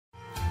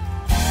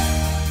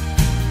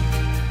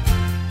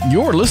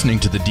You're listening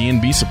to the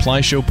D&B Supply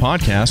Show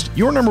podcast,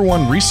 your number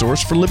one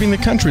resource for living the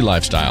country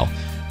lifestyle.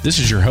 This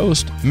is your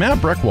host, Matt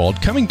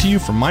Breckwald, coming to you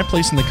from my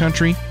place in the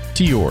country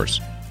to yours.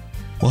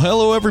 Well,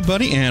 hello,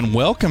 everybody, and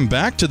welcome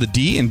back to the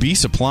D&B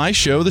Supply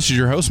Show. This is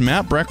your host,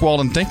 Matt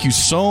Breckwald, and thank you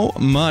so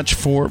much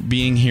for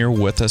being here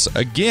with us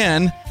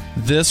again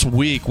this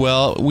week.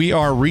 Well, we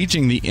are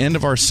reaching the end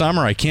of our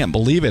summer. I can't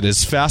believe it.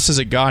 As fast as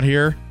it got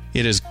here,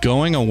 it is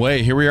going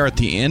away. Here we are at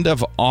the end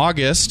of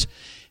August.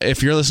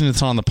 If you're listening to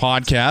this on the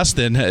podcast,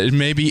 then it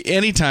may be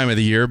any time of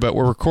the year, but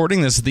we're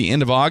recording this at the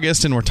end of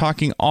August, and we're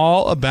talking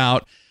all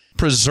about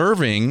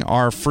preserving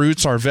our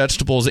fruits, our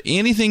vegetables,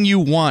 anything you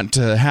want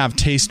to have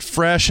taste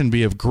fresh and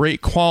be of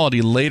great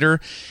quality later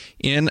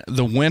in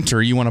the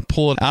winter. You want to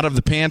pull it out of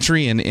the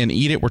pantry and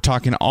eat it. We're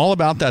talking all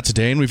about that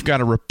today, and we've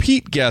got a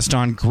repeat guest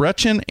on.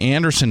 Gretchen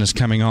Anderson is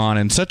coming on,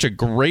 and such a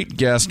great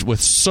guest with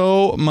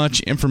so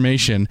much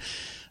information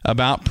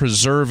about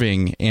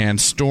preserving and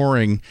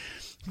storing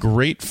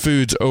great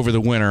foods over the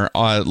winter.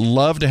 I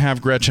love to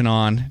have Gretchen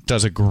on.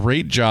 Does a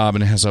great job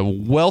and has a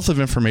wealth of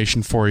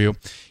information for you.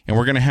 And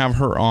we're going to have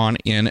her on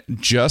in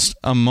just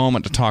a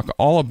moment to talk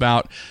all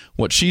about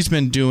what she's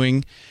been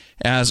doing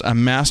as a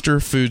Master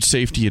Food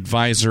Safety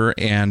Advisor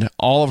and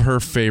all of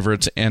her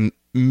favorites and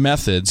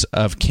methods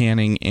of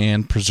canning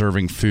and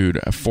preserving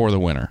food for the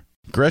winter.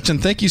 Gretchen,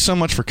 thank you so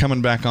much for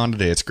coming back on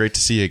today. It's great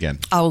to see you again.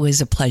 Always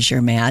a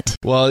pleasure, Matt.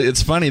 Well,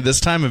 it's funny. This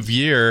time of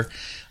year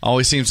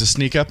always seems to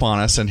sneak up on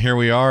us, and here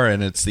we are,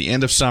 and it's the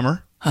end of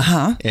summer.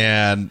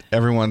 And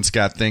everyone's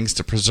got things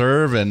to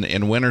preserve,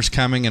 and winter's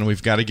coming, and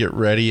we've got to get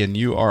ready, and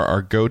you are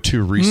our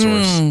go-to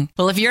resource.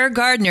 Well, if you're a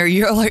gardener,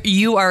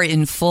 you are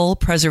in full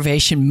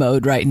preservation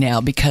mode right now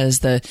because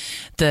the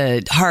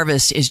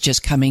harvest is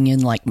just coming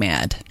in like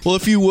mad. Well,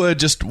 if you would,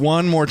 just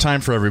one more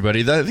time for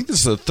everybody. I think this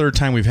is the third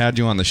time we've had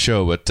you on the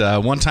show, but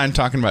one time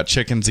talking about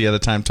chickens, the other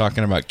time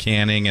talking about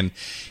canning and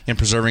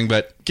preserving,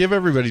 but give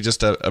everybody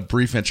just a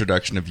brief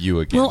introduction of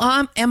you again.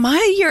 Well, am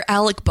I your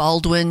Alec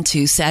Baldwin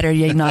to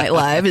Saturday Night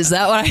Live? Is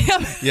that what I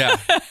am? Yeah,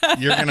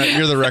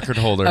 you're the record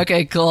holder.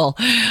 Okay, cool.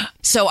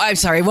 So I'm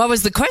sorry, what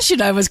was the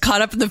question? I was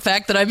caught up in the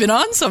fact that I've been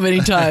on so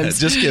many times.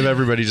 Just give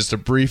everybody just a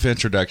brief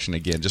introduction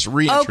again. Just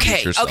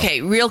reintroduce yourself.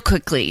 Okay, real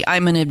quickly.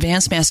 I'm an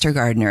Advanced Master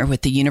Gardner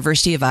with the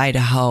University of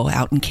Idaho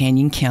out in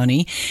Canyon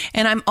County,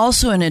 and I'm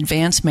also an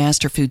Advanced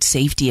Master Food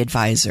Safety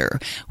Advisor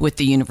with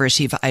the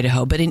University of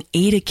Idaho, but in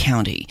Ada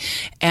County.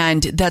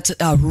 And that's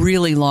a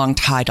really long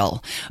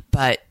title,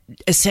 but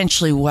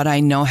essentially what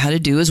I know how to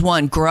do is,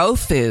 one, grow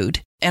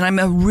food. And I'm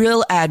a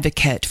real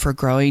advocate for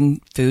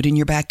growing food in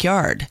your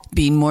backyard,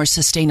 being more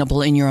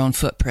sustainable in your own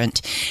footprint.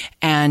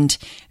 And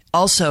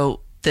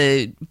also,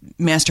 the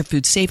Master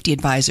Food Safety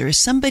Advisor is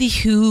somebody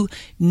who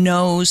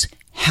knows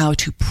how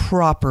to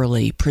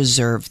properly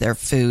preserve their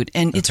food.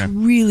 And It's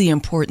really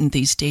important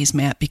these days,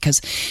 Matt, because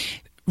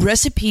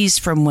recipes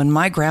from when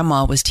my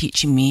grandma was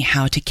teaching me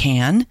how to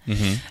can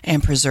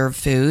and preserve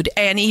food,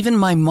 and even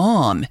my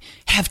mom,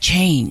 have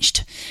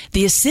changed.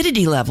 The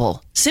acidity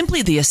level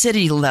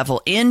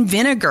in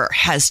vinegar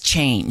has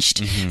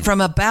changed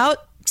from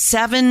about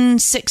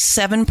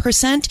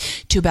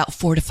 7% to about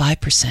 4 to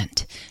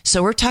 5%.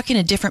 So we're talking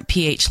a different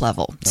pH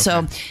level. Okay.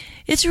 So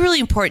it's really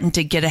important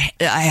to get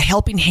a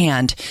helping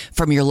hand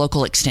from your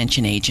local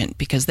extension agent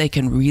because they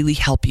can really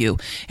help you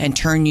and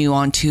turn you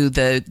onto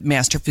the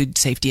Master Food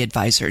Safety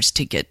Advisors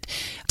to get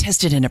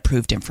tested and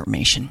approved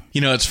information.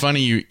 You know, it's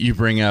funny you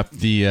bring up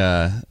the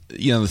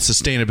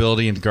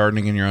sustainability and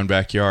gardening in your own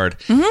backyard.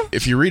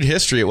 If you read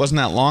history, it wasn't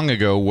that long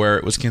ago where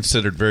it was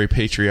considered very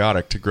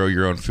patriotic to grow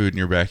your own food in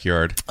your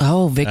backyard.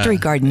 Oh, victory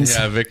gardens.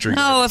 Yeah, victory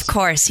gardens. Oh, of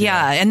course.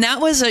 Yeah. And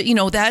that was,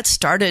 that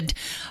started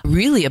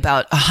really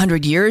about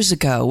 100 years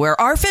ago where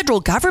our federal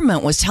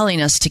government was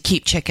telling us to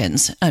keep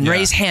chickens and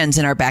raise hens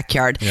in our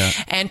backyard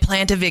and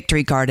plant a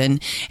victory garden.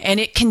 And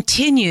it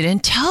continued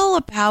until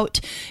about,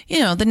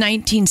 the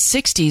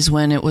 1960s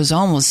when it was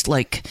almost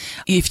like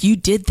if you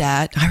did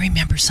that, I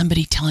remember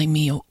somebody telling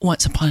me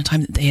once upon a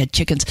time that they had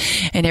chickens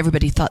and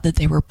everybody thought that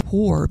they were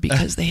poor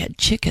because they had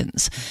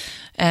chickens.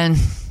 And,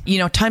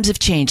 times have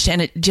changed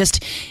and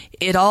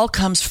it all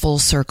comes full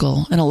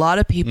circle. And a lot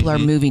of people are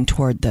moving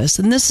toward this.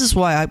 And this is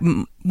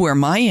where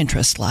my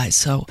interest lies.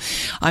 So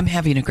I'm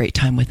having a great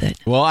time with it.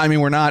 Well, I mean,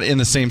 we're not in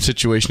the same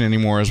situation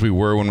anymore as we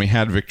were when we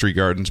had victory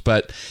gardens,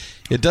 but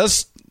it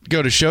does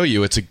go to show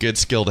you it's a good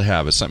skill to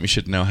have. It's something you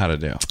should know how to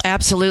do.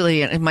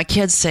 Absolutely. And my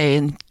kids say,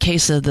 in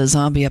case of the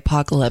zombie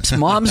apocalypse,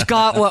 Mom's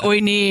got what we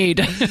need.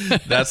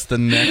 That's the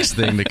next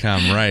thing to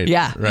come, right?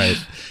 Yeah.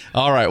 Right.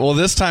 All right. Well,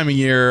 this time of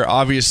year,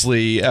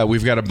 obviously,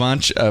 we've got a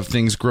bunch of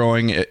things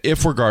growing,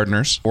 if we're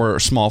gardeners or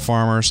small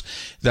farmers,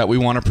 that we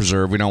want to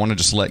preserve. We don't want to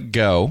just let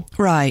go.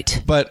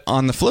 Right. But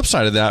on the flip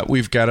side of that,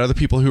 we've got other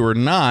people who are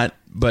not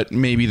but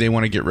maybe they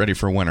want to get ready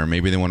for winter.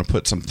 Maybe they want to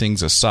put some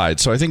things aside.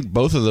 So I think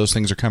both of those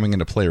things are coming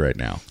into play right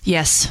now.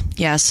 Yes.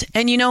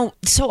 And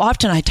so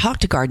often I talk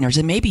to gardeners,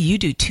 and maybe you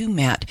do too,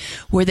 Matt,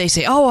 where they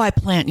say, I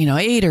plant,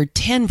 8 or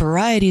 10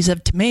 varieties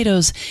of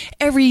tomatoes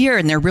every year,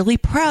 and they're really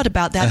proud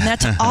about that, and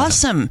that's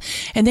awesome.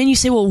 And then you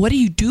say, well, what do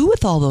you do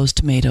with all those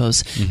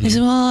tomatoes? They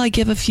say, well, I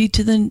give a few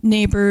to the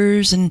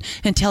neighbors and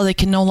until they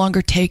can no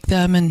longer take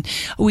them, and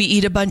we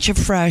eat a bunch of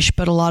fresh,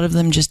 but a lot of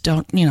them just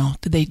don't,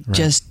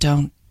 just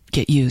don't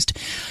get used.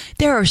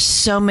 There are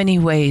so many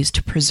ways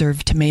to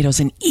preserve tomatoes,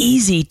 and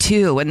easy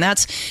too. And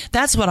that's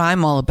what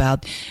I'm all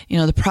about.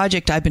 The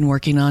project I've been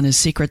working on is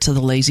Secrets of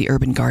the Lazy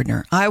Urban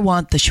Gardener. I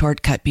want the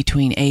shortcut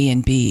between A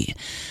and B.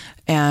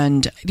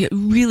 And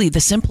really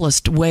the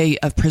simplest way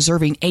of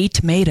preserving a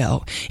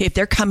tomato, if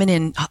they're coming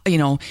in,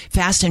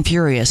 fast and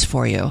furious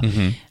for you,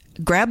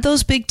 grab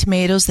those big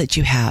tomatoes that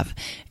you have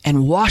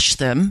and wash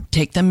them,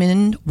 take them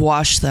in,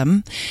 wash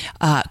them,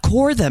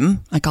 core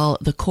them. I call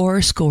it the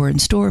core, score,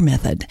 and store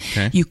method.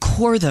 Okay. You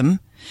core them,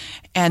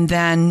 and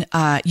then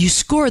you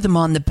score them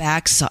on the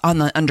back, on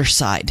the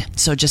underside.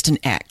 So just an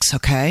X,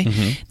 okay?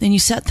 Then you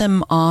set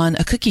them on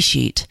a cookie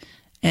sheet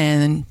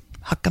and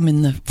huck them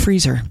in the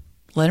freezer.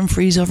 Let them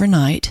freeze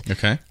overnight.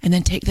 Okay. And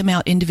then take them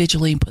out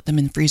individually and put them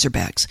in freezer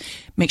bags.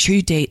 Make sure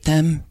you date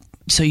them,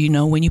 so you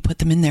know when you put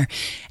them in there.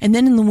 And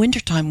then in the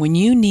wintertime, when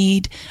you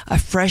need a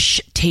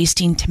fresh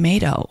tasting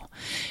tomato,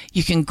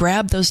 you can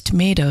grab those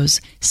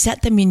tomatoes,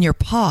 set them in your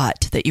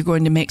pot that you're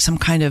going to make some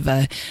kind of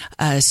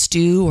a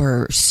stew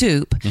or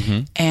soup.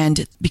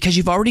 And because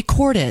you've already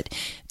cored it,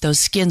 those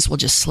skins will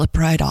just slip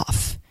right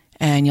off.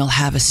 And you'll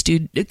have a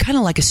stewed, kind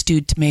of like a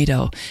stewed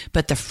tomato,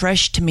 but the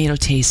fresh tomato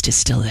taste is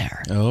still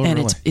there. Oh, and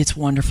really? It's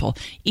wonderful.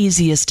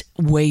 Easiest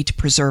way to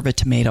preserve a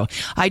tomato.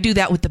 I do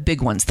that with the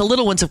big ones. The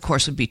little ones, of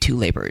course, would be too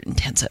labor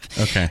intensive.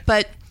 Okay.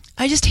 But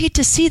I just hate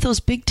to see those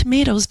big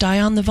tomatoes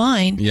die on the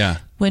vine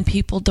when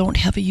people don't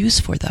have a use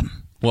for them.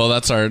 Well,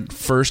 that's our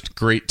first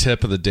great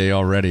tip of the day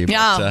already.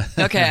 Yeah.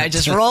 Okay. I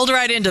just rolled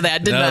right into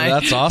that, didn't I?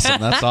 That's awesome.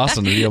 That's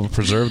awesome to be able to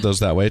preserve those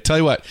that way. Tell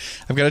you what,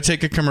 I've got to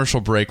take a commercial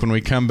break. When we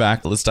come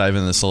back, let's dive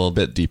into this a little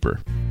bit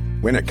deeper.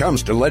 When it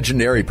comes to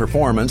legendary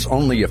performance,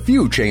 only a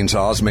few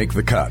chainsaws make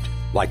the cut.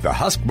 Like the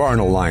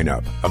Husqvarna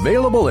lineup,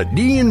 available at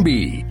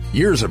D&B.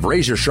 Years of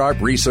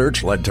razor-sharp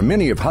research led to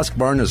many of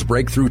Husqvarna's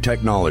breakthrough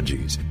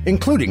technologies,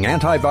 including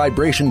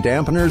anti-vibration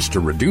dampeners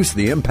to reduce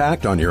the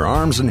impact on your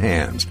arms and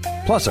hands,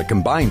 plus a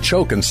combined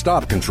choke and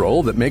stop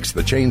control that makes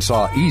the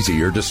chainsaw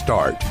easier to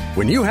start.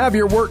 When you have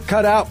your work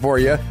cut out for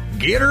you,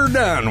 get her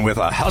done with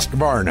a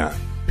Husqvarna.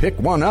 Pick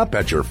one up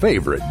at your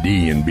favorite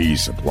D&B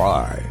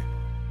supply.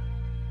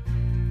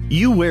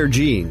 You wear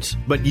jeans,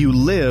 but you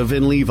live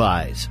in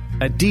Levi's.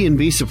 At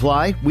D&B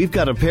Supply, we've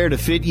got a pair to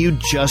fit you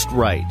just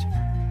right.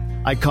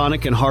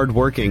 Iconic and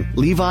hard-working,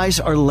 Levi's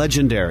are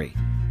legendary.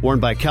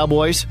 Worn by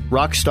cowboys,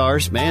 rock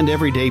stars, and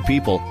everyday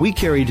people, we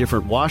carry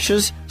different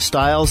washes,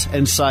 styles,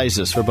 and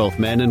sizes for both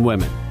men and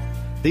women.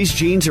 These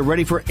jeans are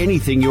ready for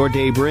anything your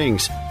day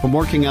brings, from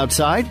working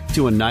outside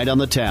to a night on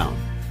the town.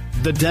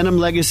 The denim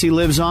legacy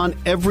lives on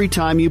every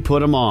time you put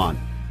them on.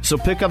 So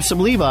pick up some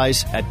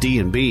Levi's at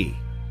D&B.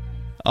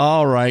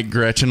 All right,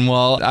 Gretchen.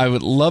 Well, I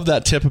would love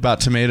that tip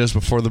about tomatoes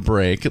before the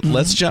break.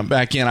 Let's jump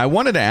back in. I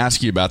wanted to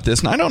ask you about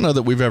this, and I don't know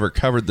that we've ever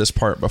covered this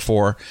part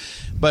before,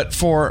 but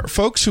for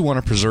folks who want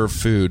to preserve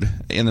food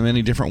in the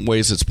many different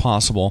ways it's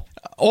possible,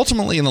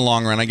 ultimately in the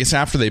long run, I guess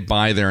after they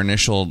buy their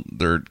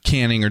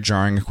canning or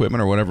jarring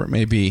equipment or whatever it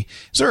may be,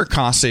 is there a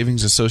cost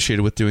savings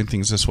associated with doing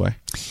things this way?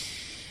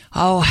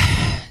 Oh,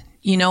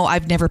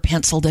 I've never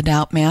penciled it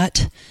out,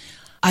 Matt.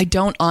 I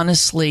don't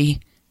honestly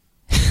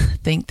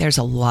think there's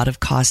a lot of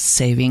cost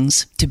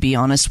savings, to be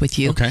honest with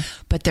you. Okay.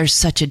 But there's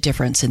such a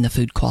difference in the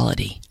food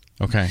quality.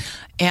 Okay.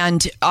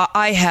 And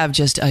I have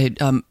just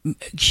a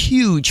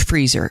huge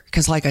freezer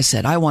because, like I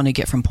said, I want to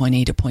get from point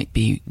A to point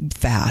B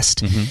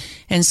fast.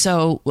 And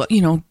so,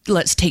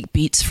 let's take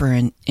beets for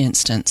an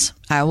instance.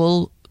 I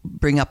will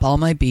bring up all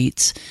my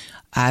beets.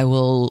 I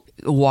will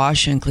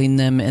wash and clean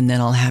them, and then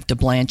I'll have to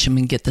blanch them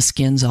and get the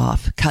skins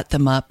off, cut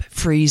them up,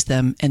 freeze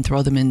them, and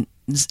throw them in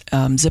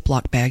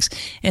Ziploc bags.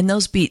 And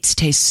those beets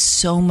taste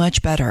so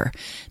much better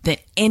than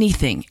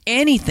anything,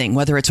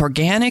 whether it's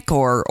organic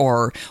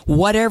or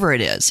whatever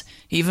it is.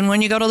 Even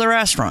when you go to the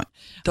restaurant,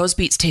 those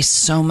beets taste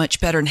so much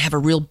better and have a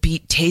real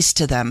beet taste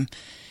to them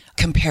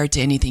compared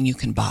to anything you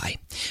can buy.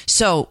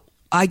 So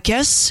I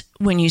guess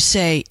when you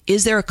say,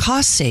 is there a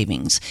cost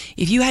savings?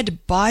 If you had to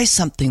buy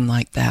something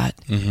like that,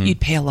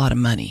 you'd pay a lot of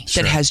money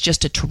that has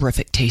just a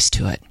terrific taste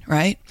to it,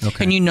 right?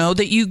 Okay. And you know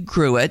that you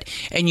grew it,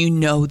 and you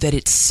know that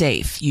it's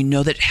safe. You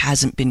know that it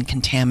hasn't been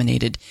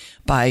contaminated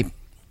by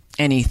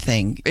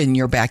anything in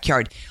your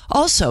backyard.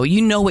 Also,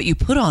 you know what you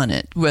put on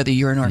it, whether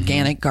you're an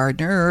organic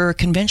gardener or a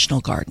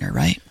conventional gardener,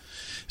 right?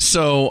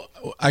 So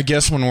I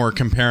guess when we're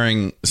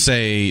comparing,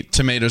 say,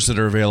 tomatoes that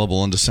are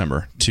available in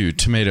December to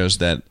tomatoes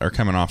that are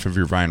coming off of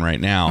your vine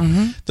right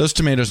now, those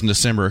tomatoes in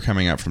December are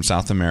coming up from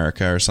South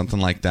America or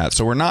something like that.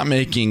 So we're not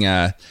making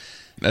a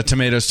a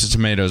tomatoes to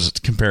tomatoes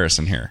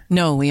comparison here.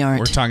 No, we aren't.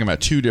 We're talking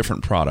about two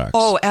different products.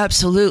 Oh,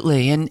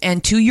 absolutely.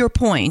 And to your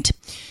point,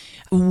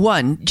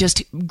 one,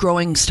 just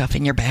growing stuff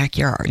in your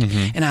backyard.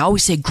 Mm-hmm. And I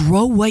always say,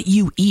 grow what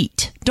you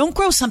eat. Don't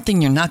grow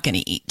something you're not going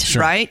to eat,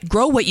 sure. Right?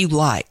 Grow what you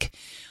like.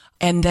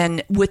 And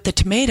then with the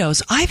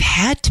tomatoes, I've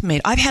had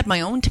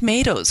my own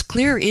tomatoes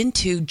clear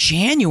into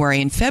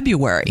January and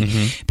February,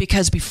 mm-hmm.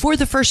 because before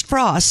the first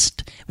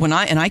frost, and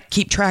I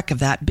keep track of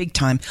that big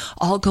time,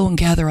 I'll go and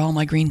gather all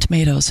my green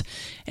tomatoes,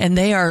 and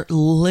they are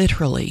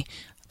literally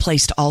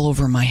placed all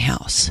over my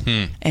house.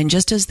 And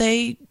just as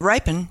they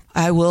ripen,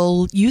 I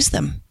will use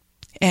them.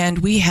 And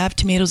we have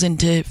tomatoes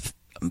into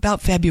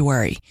about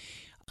February.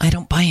 I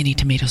don't buy any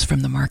tomatoes from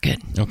the market.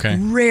 Okay.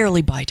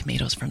 Rarely buy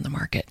tomatoes from the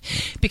market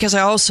because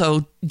I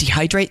also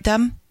dehydrate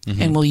them,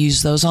 mm-hmm. and we'll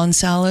use those on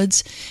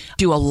salads.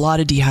 Do a lot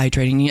of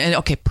dehydrating. And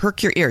okay,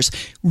 perk your ears.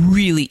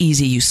 Really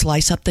easy. You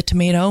slice up the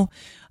tomato,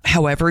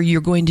 however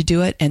you're going to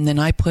do it, and then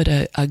I put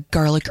a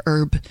garlic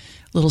herb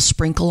little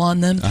sprinkle on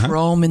them,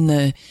 throw them in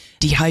the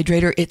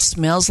dehydrator. It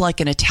smells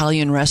like an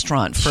Italian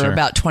restaurant for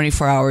about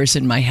 24 hours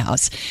in my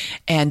house.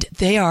 And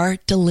they are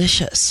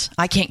delicious.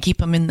 I can't keep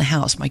them in the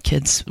house. My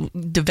kids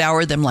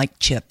devour them like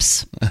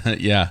chips.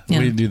 Yeah,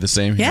 we do the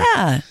same here.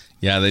 Yeah.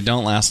 Yeah, they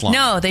don't last long.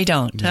 No, they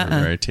don't. They're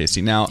very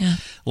tasty. Now,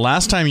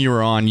 last time you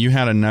were on, you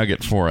had a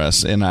nugget for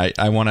us, and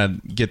I want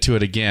to get to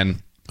it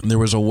again. There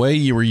was a way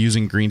you were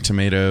using green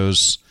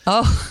tomatoes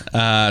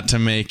to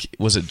make,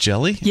 was it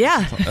jelly?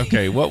 Yeah.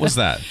 Okay, what was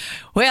that?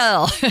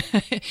 Well,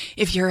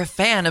 if you're a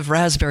fan of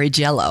raspberry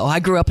Jell-O, I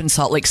grew up in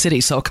Salt Lake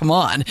City, so come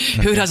on.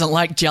 Who doesn't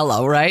like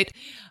Jell-O, right?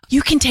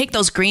 You can take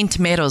those green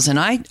tomatoes, and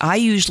I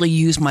usually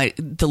use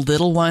the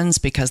little ones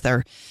because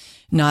they're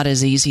not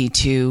as easy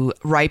to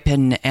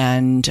ripen,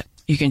 and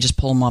you can just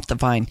pull them off the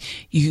vine.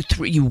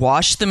 You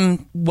wash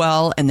them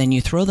well, and then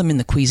you throw them in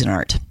the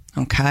Cuisinart.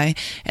 Okay.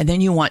 And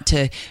then you want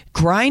to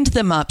grind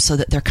them up so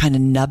that they're kind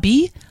of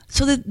nubby,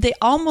 so that they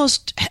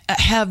almost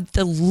have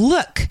the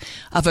look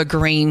of a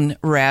green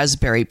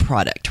raspberry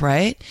product,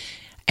 right?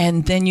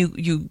 And then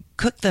you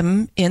cook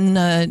them in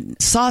a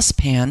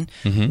saucepan,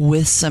 mm-hmm.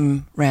 with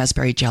some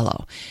raspberry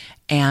Jell-O.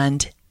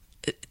 And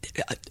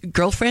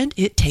girlfriend,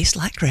 it tastes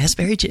like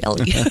raspberry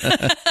jelly.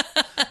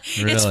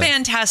 Really? It's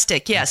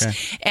fantastic, yes.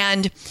 Okay.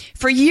 And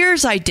for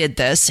years I did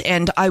this,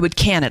 and I would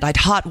can it. I'd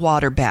hot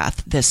water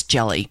bath this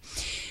jelly.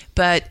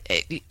 But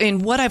in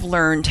what I've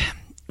learned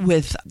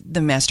with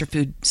the Master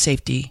Food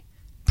Safety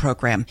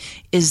Program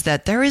is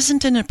that there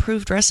isn't an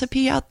approved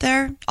recipe out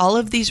there. All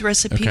of these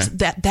recipes,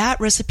 that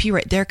recipe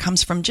right there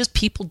comes from just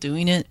people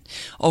doing it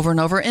over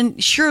and over.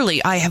 And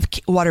surely I have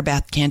water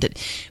bath canned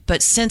it.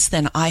 But since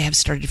then, I have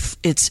started,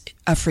 it's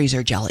a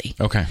freezer jelly.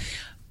 Okay.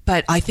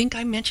 But I think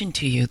I mentioned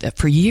to you that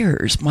for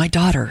years, my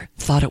daughter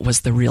thought it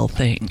was the real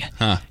thing.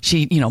 Huh.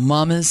 She,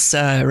 Mama's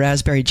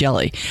raspberry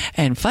jelly.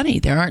 And funny,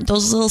 there aren't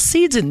those little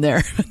seeds in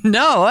there.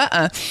 No,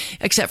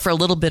 except for a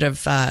little bit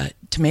of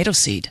tomato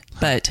seed.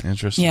 But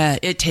interesting. Yeah,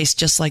 it tastes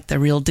just like the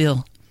real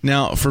deal.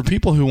 Now, for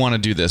people who want to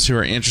do this, who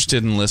are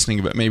interested in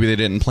listening, but maybe they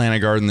didn't plant a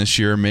garden this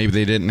year, maybe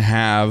they didn't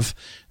have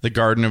the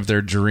garden of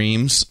their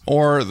dreams,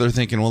 or they're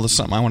thinking, well, this is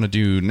something I want to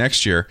do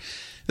next year.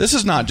 This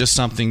is not just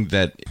something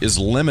that is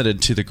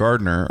limited to the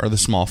gardener or the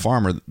small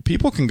farmer.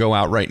 People can go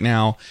out right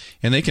now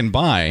and they can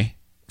buy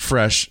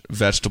fresh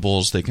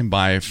vegetables, they can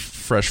buy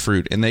fresh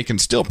fruit, and they can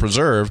still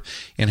preserve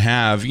and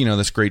have,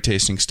 this great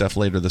tasting stuff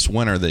later this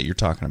winter that you're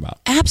talking about.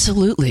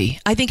 Absolutely.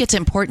 I think it's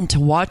important to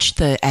watch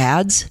the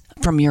ads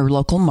from your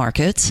local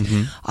markets.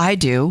 Mm-hmm. I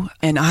do.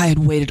 And I had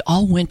waited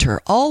all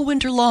winter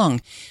long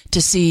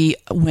to see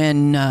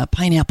when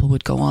pineapple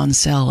would go on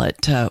sale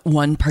at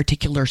one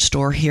particular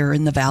store here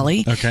in the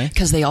valley. Okay.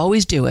 Because they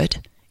always do it.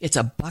 It's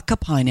 $1 a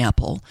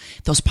pineapple.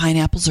 Those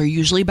pineapples are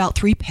usually about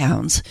 3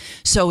 pounds.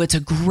 So it's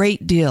a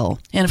great deal.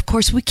 And of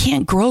course, we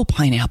can't grow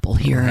pineapple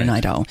here in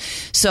Idaho.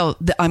 So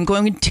I'm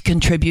going to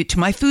contribute to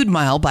my food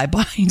mile by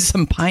buying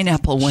some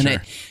pineapple when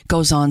it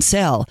goes on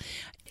sale.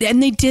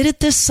 And they did it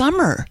this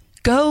summer.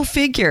 Go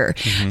figure.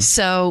 Mm-hmm.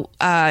 So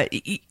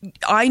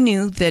I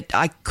knew that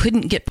I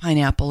couldn't get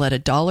pineapple at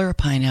 $1 a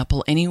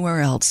pineapple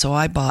anywhere else. So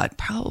I bought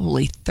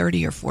probably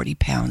 30 or 40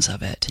 pounds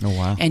of it. Oh,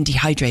 wow. And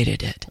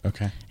dehydrated it.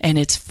 Okay. And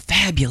it's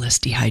fabulous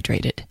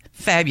dehydrated.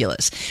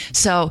 Fabulous.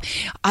 So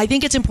I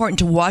think it's important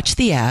to watch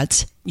the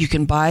ads. You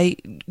can buy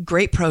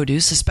great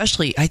produce,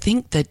 especially I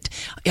think that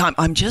I'm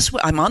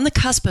on the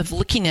cusp of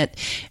looking at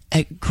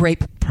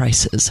grape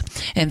prices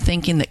and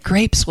thinking that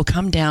grapes will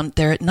come down.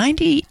 They're at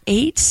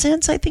 98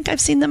 cents. I think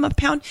I've seen them a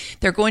pound.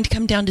 They're going to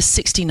come down to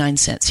 69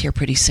 cents here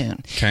pretty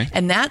soon. Okay.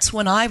 And that's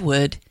when I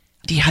would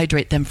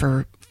dehydrate them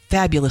for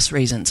fabulous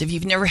raisins. If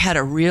you've never had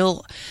a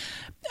real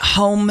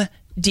home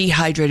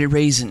dehydrated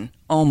raisin,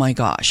 oh my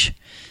gosh.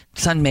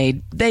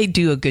 Sun-made, they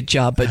do a good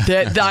job, but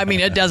it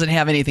doesn't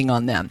have anything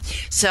on them.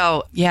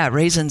 So, yeah,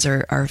 raisins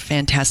are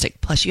fantastic.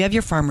 Plus, you have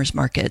your farmers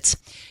markets.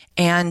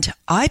 And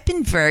I've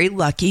been very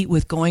lucky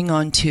with going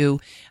on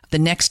to the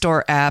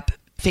Nextdoor app,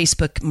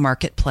 Facebook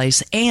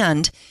Marketplace,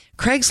 and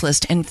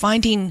Craigslist and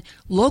finding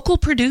local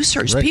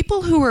producers,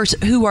 people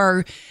who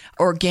are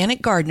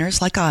organic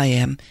gardeners like I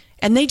am,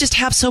 And they just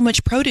have so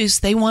much produce,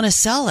 they want to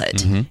sell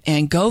it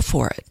and go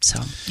for it. So,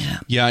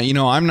 yeah.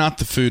 Yeah, I'm not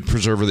the food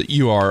preserver that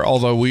you are,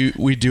 although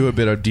we do a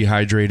bit of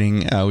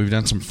dehydrating. We've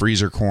done some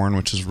freezer corn,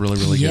 which is really,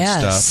 really good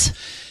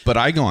stuff. But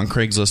I go on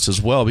Craigslist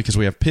as well because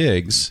we have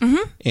pigs.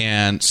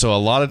 And so a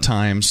lot of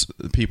times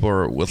people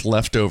are with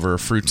leftover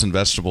fruits and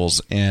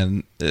vegetables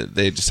and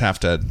they just have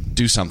to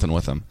do something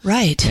with them.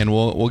 Right. And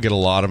we'll get a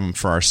lot of them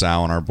for our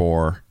sow and our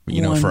boar,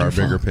 for our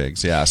bigger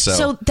pigs. Yeah.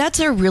 So that's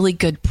a really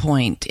good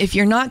point. If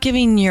you're not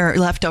giving your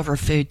leftover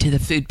food to the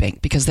food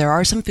bank, because there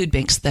are some food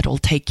banks that will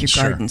take your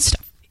garden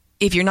stuff.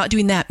 If you're not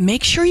doing that,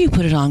 make sure you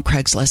put it on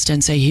Craigslist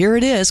and say, here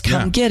it is,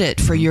 come get it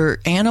for your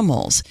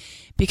animals.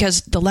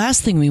 Because the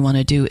last thing we want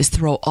to do is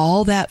throw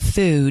all that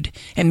food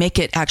and make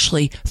it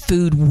actually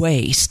food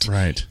waste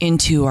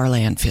into our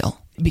landfill,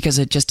 because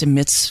it just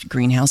emits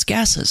greenhouse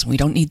gases. We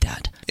don't need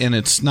that. And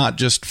it's not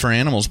just for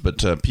animals,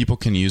 but people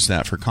can use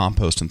that for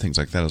compost and things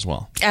like that as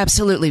well.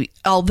 Absolutely.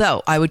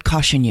 Although I would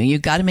caution you,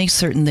 got to make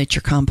certain that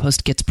your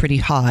compost gets pretty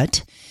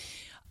hot.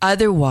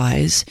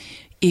 Otherwise,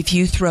 if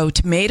you throw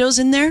tomatoes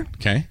in there,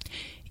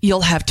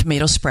 you'll have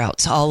tomato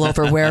sprouts all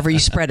over wherever you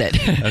spread it.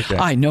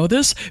 I know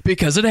this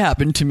because it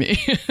happened to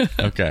me.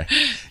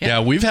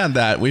 Yeah, we've had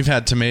that. We've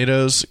had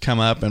tomatoes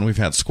come up and we've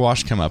had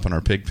squash come up in our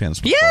pig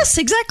pens before. Yes,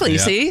 exactly.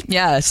 See?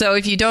 Yeah. So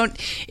if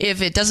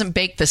it doesn't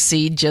bake the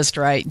seed just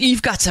right,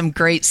 you've got some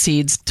great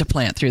seeds to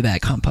plant through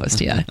that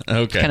compost. Yeah.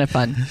 Kind of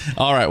fun.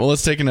 All right. Well,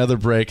 let's take another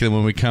break. And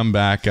when we come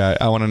back,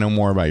 I want to know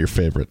more about your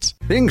favorites.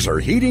 Things are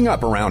heating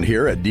up around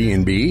here at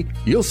D&B.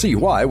 You'll see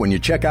why when you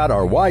check out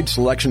our wide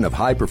selection of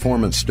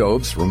high-performance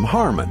stoves from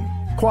Harmon,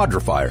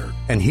 Quadrifire,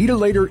 and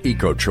Heatilator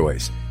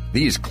EcoChoice.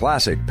 These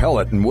classic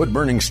pellet and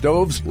wood-burning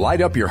stoves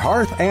light up your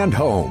hearth and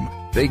home.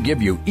 They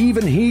give you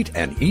even heat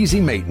and easy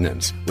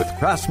maintenance with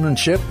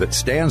craftsmanship that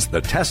stands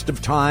the test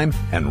of time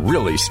and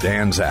really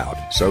stands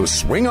out. So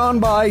swing on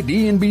by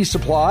D&B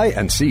Supply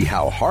and see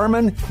how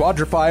Harmon,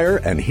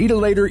 Quadrifire, and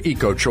Heatilator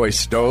EcoChoice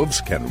stoves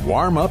can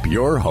warm up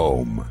your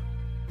home.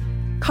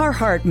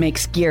 Carhartt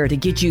makes gear to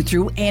get you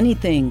through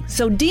anything,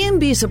 so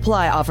D&B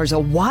Supply offers a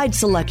wide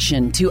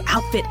selection to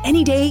outfit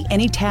any day,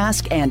 any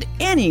task, and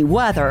any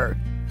weather.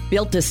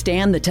 Built to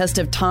stand the test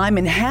of time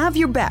and have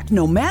your back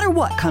no matter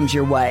what comes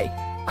your way.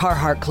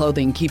 Carhartt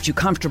clothing keeps you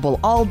comfortable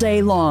all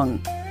day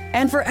long.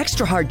 And for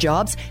extra hard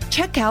jobs,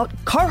 check out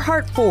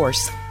Carhartt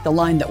Force, the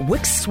line that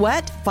wicks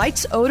sweat,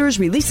 fights odors,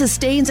 releases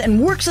stains,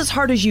 and works as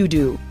hard as you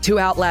do to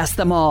outlast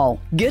them all.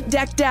 Get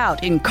decked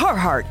out in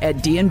Carhartt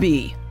at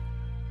D&B.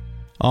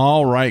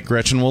 All right,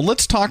 Gretchen. Well,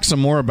 let's talk some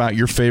more about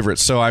your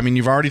favorites. So,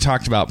 you've already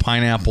talked about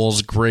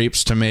pineapples,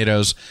 grapes,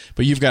 tomatoes,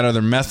 but you've got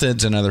other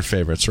methods and other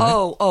favorites, right?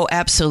 Oh,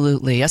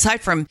 absolutely.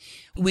 Aside from,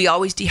 we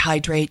always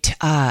dehydrate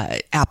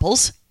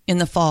apples in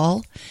the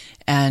fall,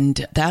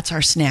 and that's our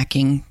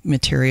snacking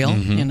material,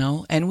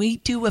 and we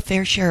do a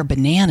fair share of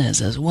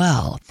bananas as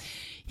well.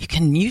 You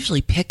can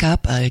usually pick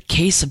up a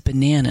case of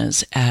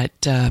bananas at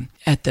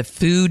the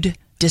food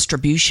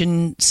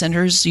distribution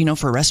centers,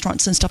 for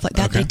restaurants and stuff like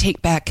that. They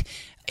take back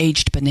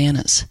aged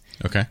bananas.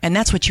 And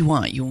that's what you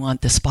want. You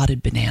want the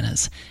spotted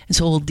bananas. And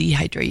so we'll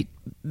dehydrate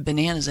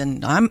bananas,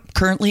 and I'm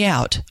currently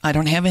out. I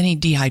don't have any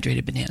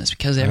dehydrated bananas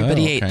because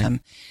everybody ate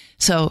them.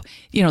 So,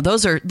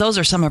 those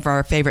are some of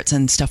our favorites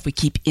and stuff we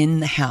keep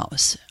in the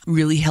house.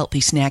 Really healthy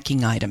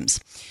snacking items.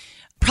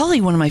 Probably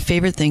one of my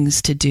favorite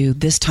things to do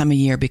this time of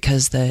year,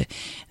 because the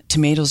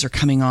tomatoes are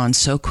coming on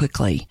so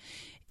quickly,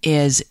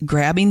 is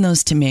grabbing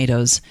those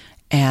tomatoes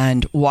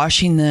and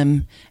washing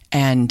them.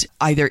 And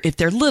either, if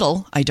they're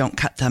little, I don't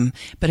cut them,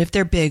 but if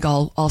they're big,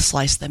 I'll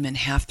slice them in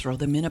half, throw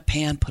them in a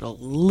pan, put a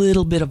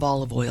little bit of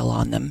olive oil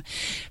on them,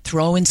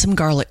 throw in some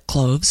garlic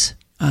cloves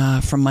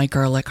from my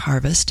garlic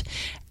harvest,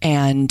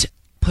 and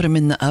put them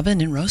in the oven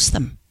and roast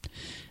them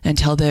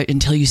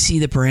until you see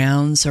the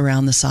browns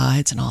around the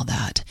sides and all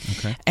that.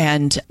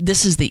 And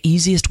this is the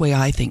easiest way,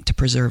 I think, to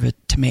preserve a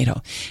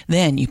tomato.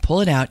 Then you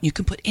pull it out. You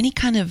can put any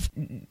kind of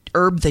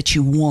herb that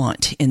you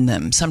want in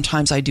them.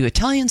 Sometimes I do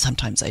Italian.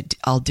 Sometimes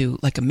I'll do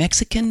like a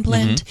Mexican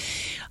blend.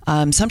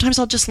 Sometimes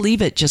I'll just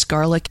leave it, just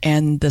garlic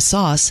and the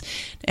sauce.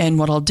 And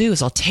what I'll do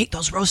is I'll take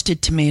those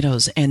roasted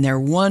tomatoes, and they're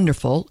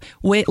wonderful.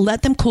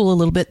 Let them cool a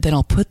little bit. Then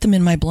I'll put them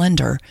in my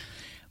blender,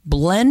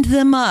 blend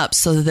them up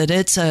so that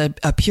it's a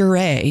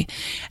puree,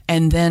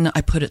 and then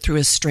I put it through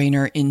a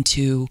strainer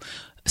into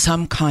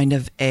some kind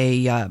of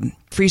a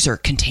freezer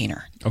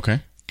container.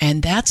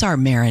 And that's our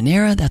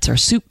marinara, that's our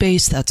soup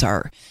base, that's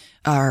our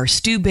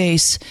stew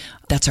base,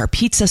 that's our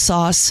pizza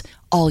sauce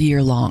all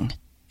year long.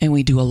 And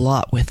we do a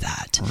lot with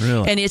that.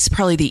 Really? And it's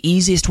probably the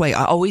easiest way.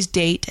 I always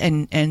date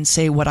and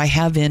say what I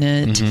have in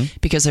it,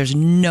 because there's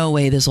no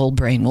way this old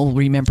brain will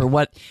remember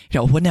what did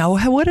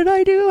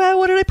I do?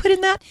 What did I put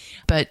in that?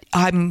 But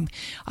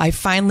I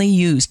finally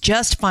used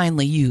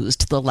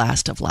the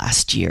last of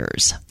last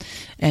year's.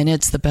 And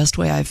it's the best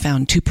way I've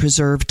found to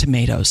preserve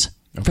tomatoes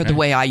for the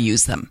way I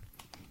use them.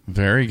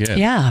 Very good.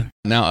 Yeah.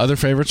 Now, other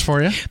favorites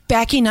for you?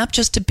 Backing up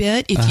just a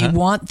bit, if you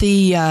want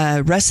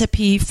the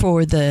recipe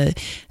for the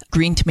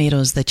green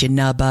tomatoes that you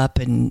nub up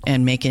and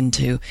make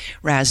into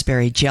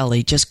raspberry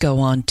jelly, just go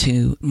on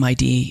to my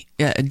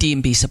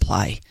D&B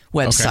Supply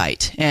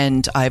website,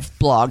 and I've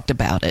blogged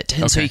about it.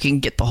 And so you can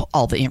get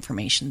all the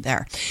information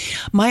there.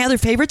 My other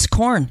favorite's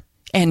corn,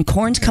 and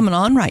corn's coming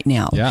on right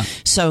now. Yeah.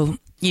 So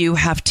you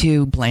have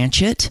to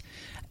blanch it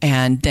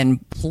and then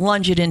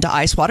plunge it into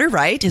ice water,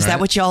 right? Is that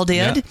what y'all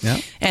did? Yeah.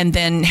 And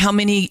then how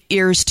many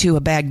ears to a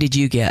bag did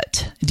you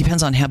get? It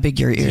depends on how big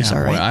your ears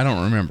are, right? Well, I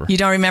don't remember. You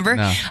don't remember?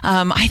 No.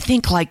 I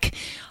think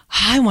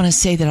I want to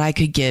say that I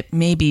could get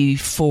maybe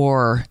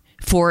four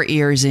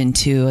ears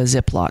into a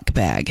Ziploc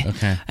bag.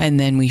 Okay. And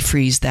then we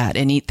freeze that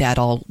and eat that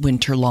all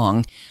winter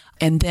long.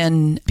 And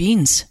then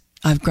beans.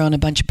 I've grown a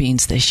bunch of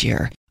beans this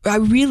year. I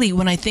really,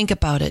 when I think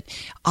about it,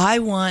 I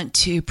want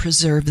to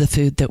preserve the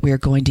food that we're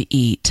going to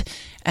eat.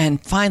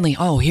 And finally,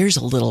 here's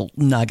a little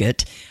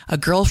nugget. A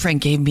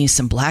girlfriend gave me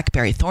some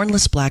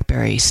thornless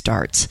blackberry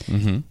starts.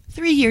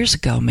 3 years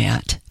ago,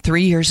 Matt.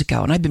 3 years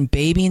ago. And I've been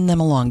babying them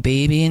along,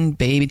 babying.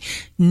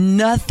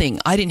 Nothing.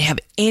 I didn't have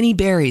any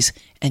berries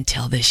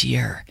until this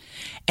year.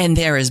 And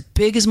they're as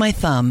big as my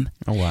thumb.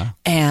 Oh, wow.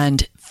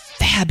 And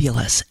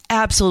fabulous.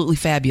 Absolutely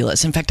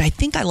fabulous. In fact, I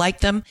think I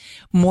like them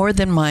more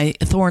than my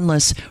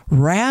thornless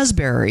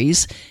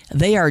raspberries.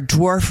 They are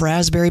dwarf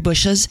raspberry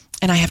bushes,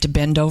 and I have to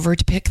bend over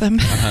to pick them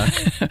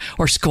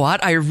or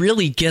squat. I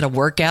really get a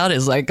workout.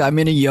 It's like I'm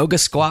in a yoga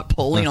squat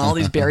pulling all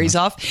these berries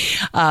off.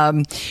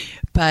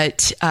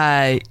 But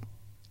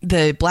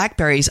the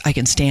blackberries I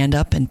can stand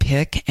up and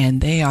pick,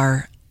 and they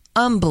are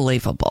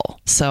unbelievable.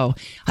 So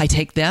I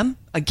take them,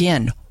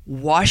 again,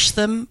 wash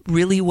them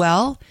really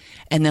well,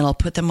 and then I'll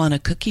put them on a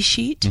cookie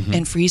sheet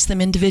and freeze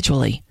them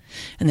individually.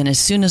 And then as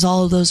soon as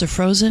all of those are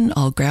frozen,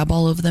 I'll grab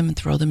all of them and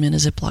throw them in a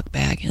Ziploc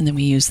bag. And then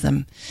we use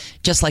them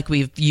just like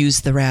we've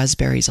used the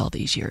raspberries all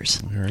these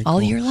years,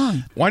 all year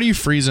long. Why do you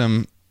freeze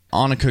them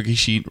on a cookie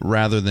sheet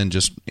rather than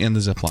just in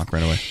the Ziploc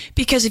right away?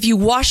 Because if you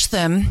wash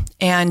them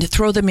and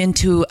throw them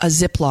into a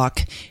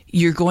Ziploc,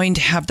 you're going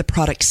to have the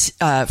products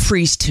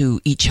freeze to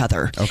each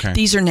other. Okay.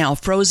 These are now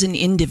frozen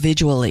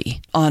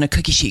individually on a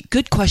cookie sheet.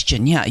 Good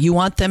question. Yeah, you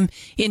want them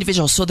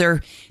individual. So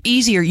they're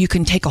easier. You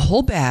can take a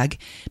whole bag,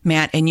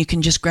 Matt, and you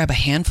can just grab a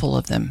handful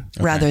of them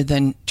rather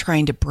than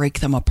trying to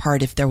break them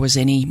apart if there was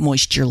any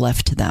moisture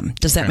left to them.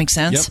 Does that make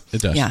sense? Yep,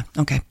 it does. Yeah,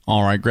 okay.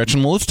 All right,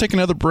 Gretchen, well, let's take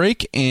another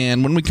break.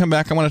 And when we come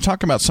back, I want to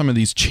talk about some of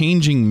these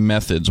changing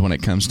methods when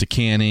it comes to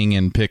canning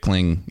and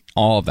pickling,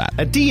 all of that.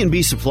 At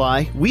D&B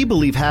Supply, we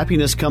believe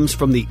happiness comes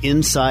from the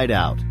inside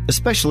out,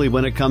 especially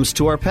when it comes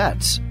to our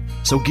pets.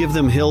 So give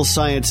them Hill's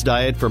Science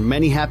Diet for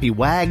many happy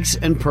wags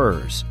and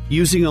purrs.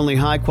 Using only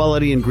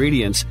high-quality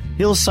ingredients,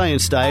 Hill's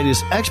Science Diet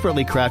is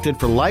expertly crafted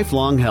for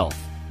lifelong health.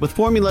 With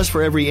formulas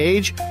for every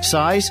age,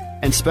 size,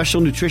 and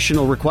special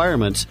nutritional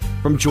requirements,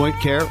 from joint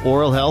care,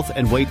 oral health,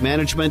 and weight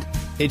management,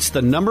 it's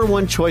the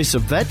 #1 choice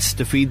of vets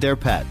to feed their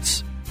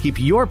pets.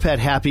 Keep your pet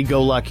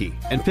happy-go-lucky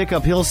and pick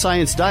up Hill's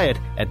Science Diet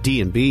at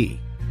D&B.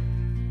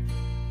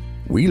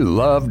 We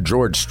love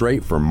George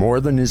Strait for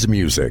more than his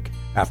music.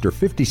 After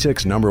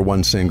 56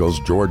 #1 singles,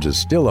 George is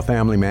still a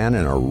family man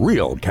and a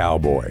real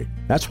cowboy.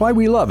 That's why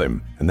we love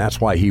him, and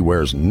that's why he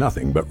wears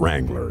nothing but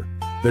Wrangler.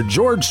 The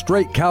George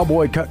Strait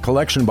Cowboy Cut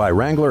Collection by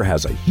Wrangler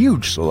has a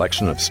huge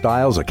selection of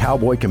styles a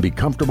cowboy can be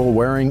comfortable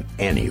wearing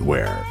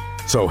anywhere.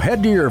 So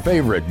head to your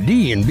favorite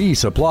D&B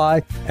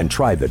Supply and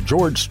try the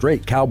George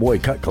Strait Cowboy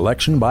Cut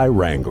Collection by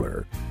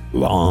Wrangler.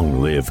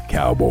 Long live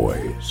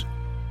cowboys.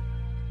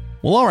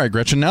 Well, all right,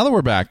 Gretchen, now that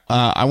we're back,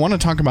 I want to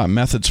talk about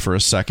methods for a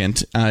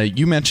second.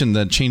 You mentioned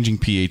the changing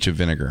pH of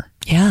vinegar.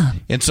 Yeah.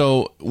 And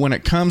so when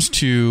it comes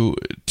to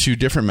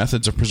different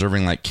methods of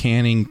preserving, like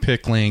canning,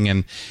 pickling,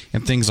 and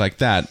things like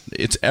that,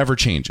 it's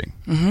ever-changing.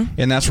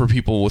 And that's where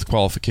people with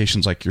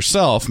qualifications like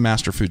yourself,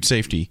 Master Food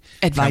Safety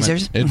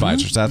Advisors.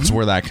 That's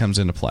where that comes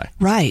into play.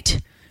 Right.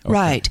 Okay.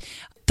 Right.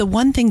 The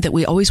one thing that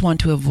we always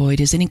want to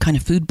avoid is any kind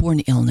of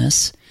foodborne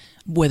illness,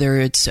 whether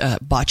it's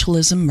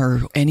botulism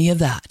or any of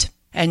that.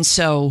 And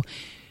so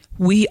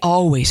we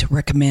always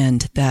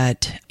recommend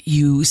that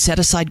you set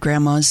aside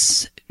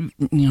grandma's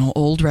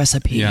old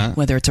recipe,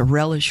 whether it's a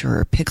relish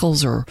or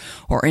pickles or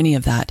any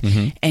of that,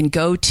 and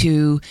go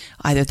to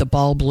either the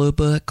Ball Blue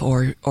Book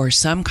or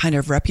some kind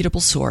of reputable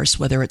source,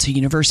 whether it's a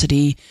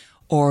university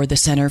or the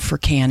Center for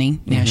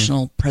Canning,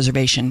 National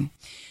Preservation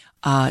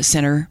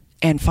Center,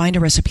 and find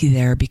a recipe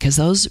there, because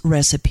those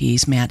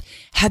recipes, Matt,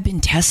 have been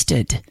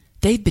tested.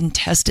 They've been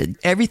tested.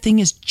 Everything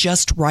is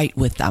just right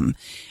with them,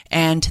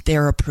 and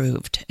they're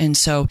approved. And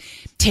so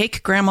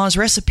take grandma's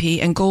recipe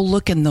and go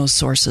look in those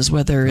sources,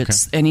 whether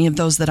it's any of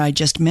those that I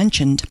just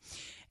mentioned,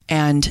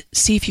 and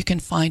see if you can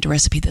find a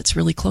recipe that's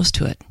really close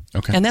to it.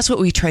 Okay. And that's what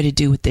we try to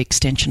do with the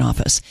Extension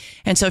Office.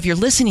 And so if you're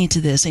listening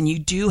to this and you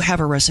do have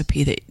a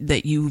recipe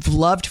that you've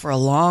loved for a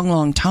long,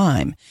 long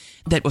time,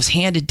 that was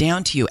handed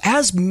down to you,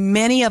 as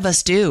many of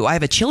us do. I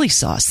have a chili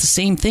sauce, the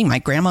same thing, my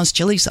grandma's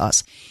chili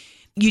sauce.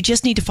 You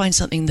just need to find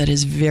something that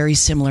is very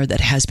similar,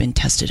 that has been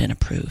tested and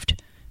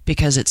approved,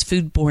 because it's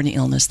foodborne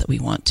illness that we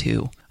want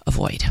to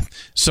avoid.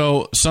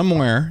 So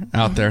somewhere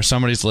out there,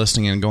 somebody's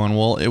listening and going,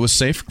 well, it was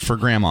safe for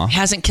Grandma.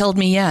 Hasn't killed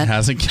me yet.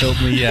 Hasn't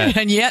killed me yet.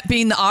 And yet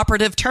being the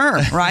operative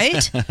term,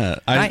 right?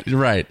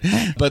 Right.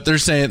 But they're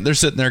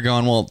sitting there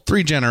going, well,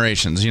 3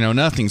 generations,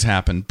 nothing's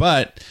happened.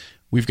 But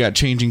we've got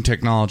changing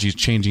technologies,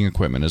 changing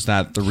equipment. Is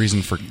that the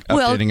reason for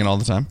updating it all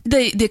the time?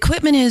 The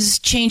equipment has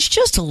changed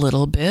just a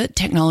little bit.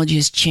 Technology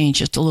has changed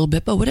just a little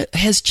bit. But what it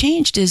has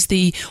changed is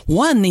the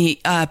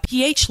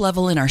pH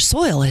level in our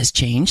soil has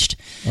changed.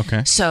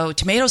 Okay. So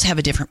tomatoes have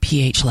a different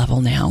pH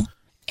level now.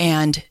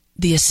 And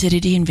the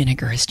acidity in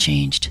vinegar has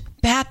changed.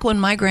 Back when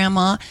my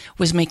grandma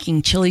was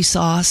making chili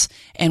sauce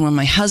and when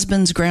my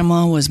husband's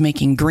grandma was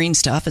making green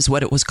stuff, is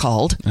what it was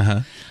called,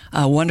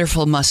 a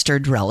wonderful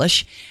mustard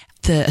relish,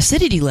 the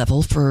acidity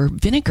level for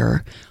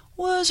vinegar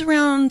was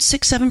around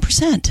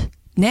 6-7%.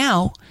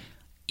 Now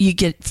you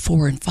get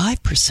 4 and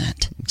 5%.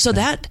 Okay. So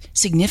that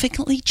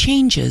significantly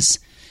changes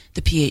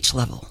the pH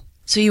level.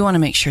 So you want to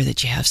make sure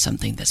that you have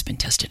something that's been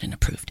tested and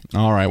approved.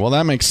 All right. Well,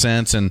 that makes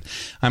sense. And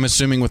I'm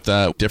assuming with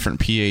the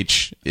different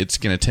pH, it's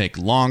going to take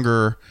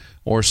longer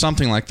or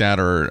something like that,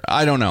 or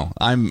I don't know.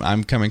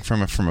 I'm coming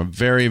from a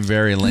very,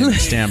 very lame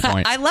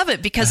standpoint. I love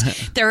it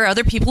because there are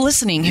other people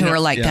listening who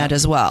are like that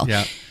as well.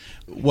 Yeah.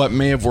 What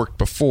may have worked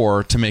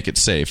before to make it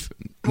safe,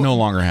 no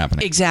longer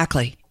happening.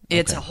 Exactly.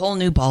 It's a whole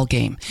new ball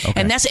game.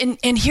 Okay.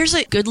 And here's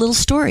a good little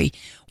story.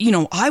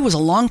 I was a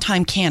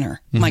longtime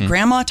canner. Mm-hmm. My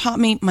grandma taught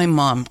me. My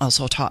mom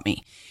also taught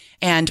me.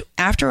 And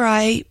after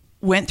I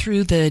went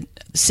through the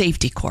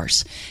safety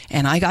course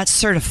and I got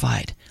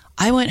certified,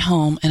 I went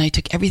home and I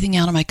took everything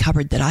out of my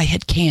cupboard that I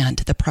had canned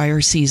the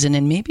prior season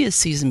and maybe a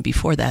season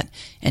before that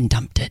and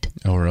dumped it.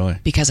 Oh, really?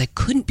 Because I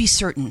couldn't be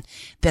certain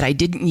that I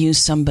didn't use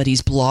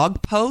somebody's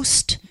blog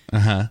post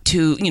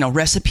to,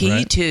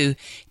 recipe to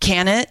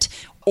can it,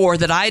 or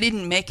that I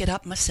didn't make it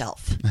up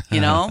myself,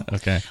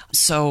 Okay.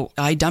 So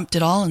I dumped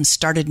it all and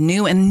started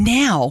new. And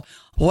now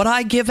what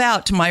I give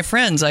out to my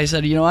friends, I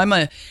said, I'm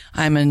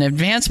an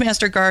Advanced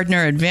Master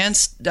Gardner,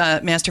 Advanced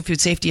Master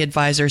Food Safety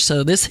Advisor.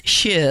 So this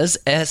shiz,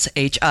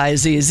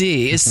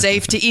 SHIZZ, is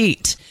safe to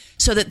eat,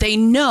 so that they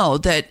know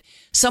that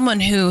someone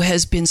who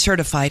has been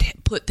certified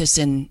put this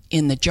in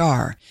the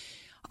jar.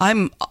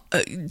 I'm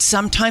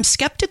sometimes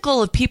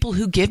skeptical of people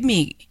who give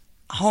me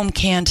home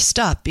canned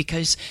stuff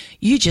because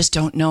you just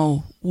don't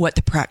know what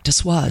the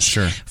practice was.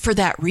 Sure. For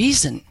that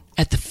reason,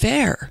 at the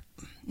fair,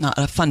 not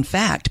a fun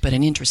fact, but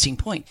an interesting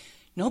point,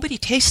 nobody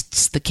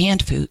tastes the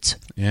canned foods.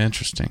 Yeah,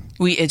 interesting.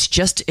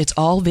 It's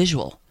all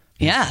visual.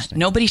 Yeah,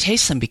 nobody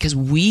tastes them because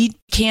we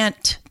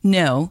can't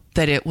know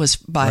that it was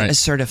by a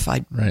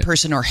certified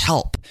person or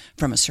help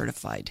from a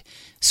certified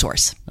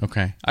source.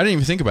 Okay. I didn't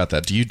even think about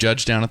that. Do you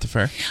judge down at the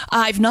fair?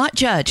 I've not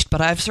judged,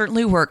 but I've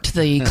certainly worked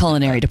the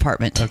culinary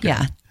department. Okay.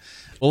 Yeah.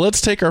 Well,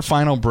 let's take our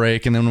final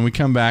break, and then when we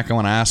come back, I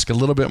want to ask a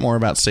little bit more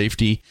about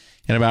safety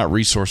and about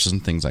resources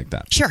and things like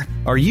that. Sure.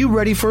 Are you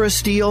ready for a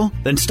Stihl?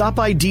 Then stop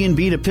by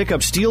D&B to pick up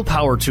Stihl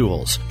power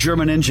tools.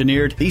 German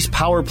engineered, these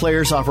power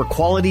players offer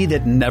quality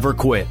that never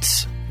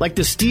quits. Like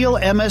the Stihl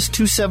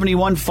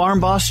MS-271 Farm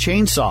Boss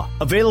chainsaw,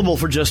 available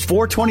for just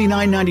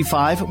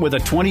 $429.95 with a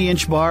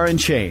 20-inch bar and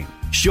chain.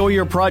 Show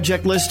your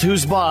project list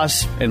who's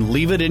boss and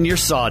leave it in your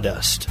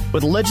sawdust.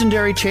 With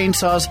legendary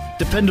chainsaws,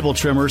 dependable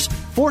trimmers,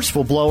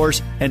 forceful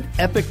blowers, and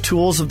epic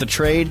tools of the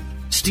trade,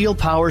 Stihl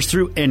powers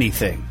through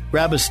anything.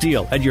 Grab a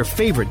Stihl at your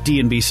favorite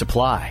D&B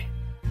supply.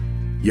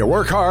 You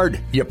work hard,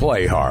 you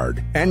play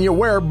hard, and you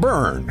wear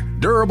Burn.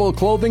 Durable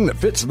clothing that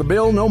fits the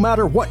bill no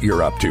matter what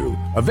you're up to.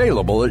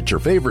 Available at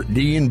your favorite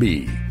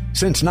D&B.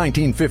 Since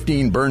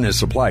 1915, Burn has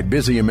supplied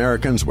busy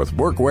Americans with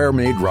workwear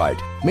made right,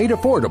 made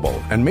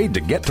affordable, and made to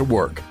get to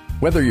work.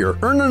 Whether you're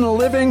earning a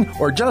living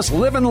or just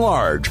living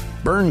large,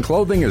 Burn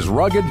clothing is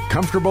rugged,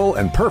 comfortable,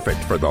 and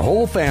perfect for the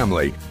whole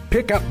family.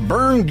 Pick up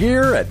Burn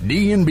gear at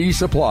D&B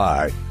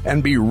Supply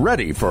and be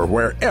ready for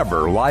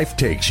wherever life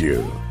takes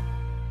you.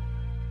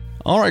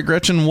 All right,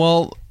 Gretchen.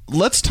 Well,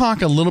 let's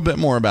talk a little bit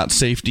more about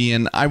safety.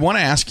 And I want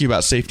to ask you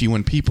about safety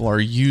when people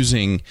are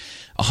using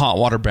hot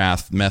water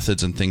bath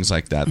methods and things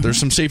like that. Mm-hmm. There's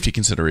some safety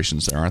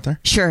considerations there, aren't there?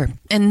 Sure.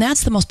 And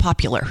that's the most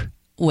popular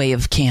way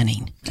of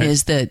canning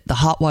is the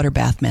hot water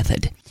bath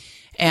method.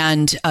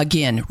 And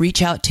again,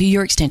 reach out to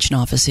your extension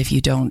office if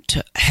you don't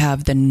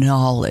have the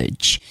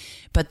knowledge.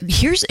 But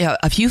here's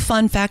a few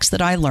fun facts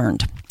that I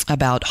learned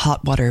about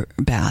hot water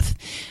bath.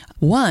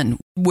 One,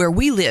 where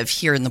we live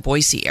here in the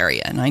Boise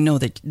area, and I know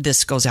that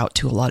this goes out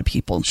to a lot of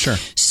people. Sure.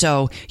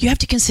 So you have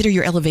to consider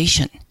your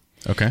elevation.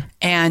 Okay.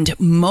 And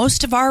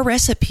most of our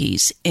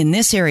recipes in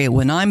this area,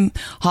 when I'm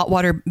hot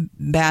water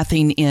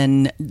bathing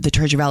in the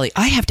Treasure Valley,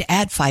 I have to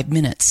add 5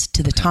 minutes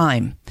to the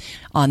time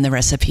on the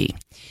recipe.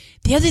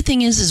 The other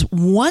thing is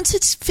once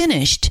it's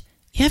finished,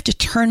 you have to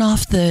turn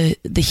off the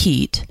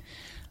heat,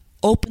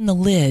 open the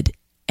lid,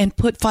 and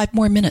put 5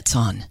 more minutes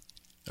on.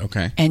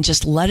 Okay. And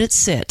just let it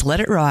sit, let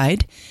it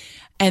ride.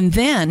 And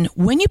then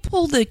when you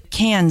pull the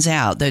cans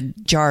out, the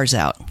jars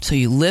out, so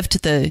you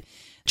lift the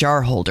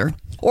jar holder,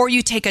 or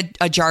you take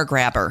a jar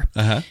grabber,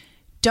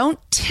 don't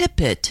tip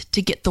it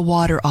to get the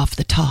water off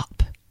the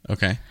top.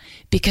 Okay.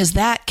 because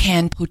that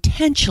can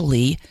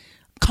potentially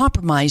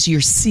compromise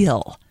your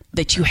seal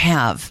that you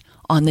have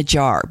on the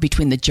jar,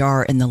 between the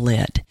jar and the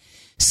lid.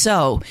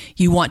 So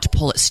you want to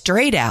pull it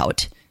straight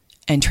out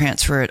and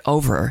transfer it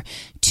over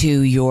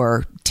to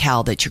your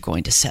towel that you're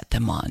going to set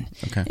them on.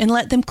 Okay. And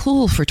let them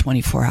cool for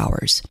 24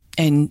 hours.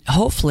 And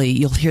hopefully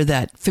you'll hear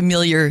that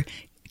familiar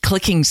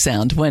clicking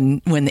sound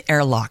when the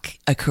airlock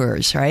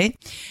occurs, right?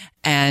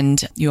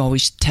 And you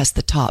always test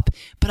the top.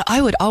 But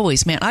I'd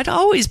always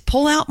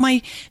pull out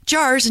my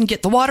jars and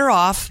get the water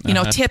off,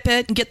 tip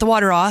it and get the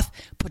water off,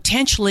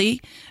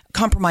 potentially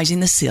compromising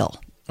the seal.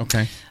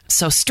 Okay.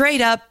 So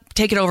straight up,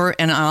 take it over,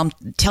 and I'm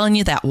telling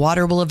you that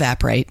water will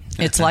evaporate.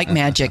 It's like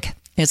magic.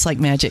 It's like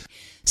magic.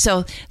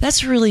 So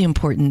that's really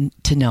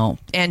important to know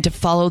and to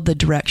follow the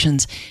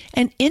directions.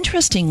 And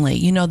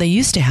interestingly, they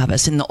used to have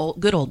us in the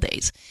good old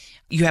days.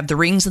 You have the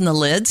rings and the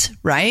lids,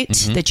 right,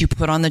 that you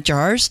put on the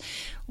jars.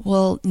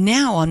 Well,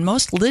 now on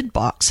most lid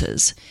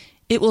boxes,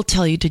 it will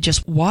tell you to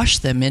just wash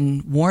them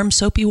in warm,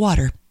 soapy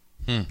water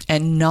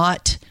and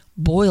not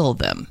boil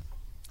them.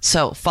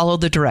 So follow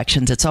the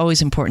directions. It's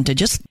always important to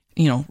just,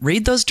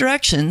 read those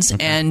directions.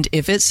 Okay. And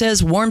if it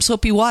says warm,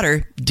 soapy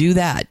water, do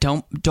that.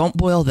 Don't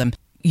boil them.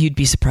 You'd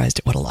be surprised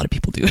at what a lot of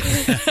people do.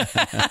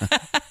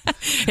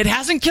 It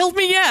hasn't killed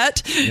me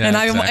yet. Yeah,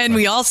 and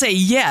we all say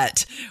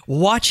yet.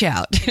 Watch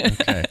out.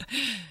 Okay.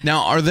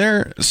 Now, are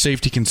there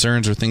safety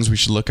concerns or things we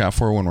should look out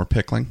for when we're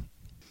pickling?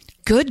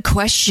 Good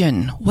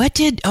question. What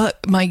did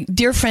my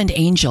dear friend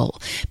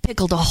Angel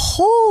pickled a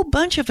whole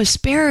bunch of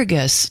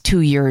asparagus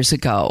 2 years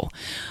ago.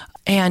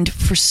 And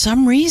for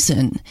some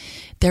reason,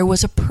 there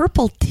was a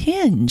purple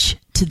tinge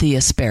to the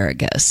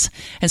asparagus.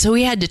 And so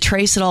we had to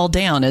trace it all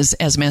down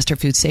as Master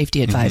Food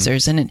Safety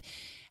Advisors. And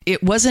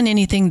it wasn't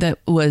anything that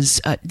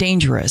was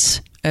dangerous.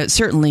 It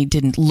certainly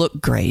didn't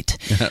look great.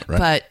 Right.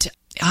 But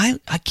I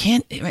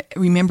can't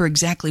remember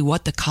exactly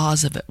what the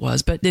cause of it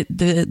was. But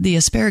the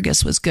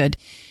asparagus was good.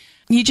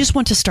 You just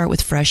want to start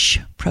with fresh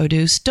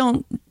produce.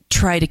 Don't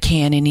try to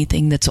can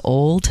anything that's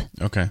old.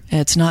 Okay.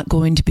 It's not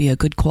going to be a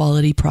good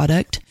quality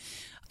product.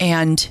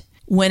 And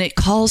when it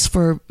calls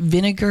for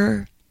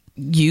vinegar,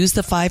 use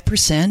the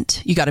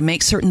 5%. You got to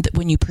make certain that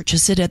when you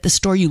purchase it at the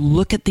store, you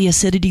look at the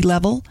acidity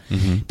level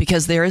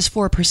because there is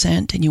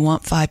 4% and you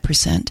want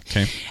 5%.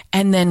 Okay.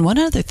 And then one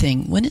other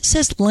thing, when it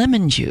says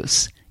lemon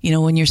juice,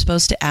 when you're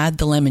supposed to add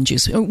the lemon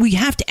juice, we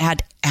have to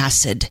add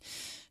acid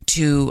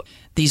to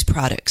these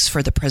products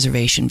for the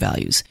preservation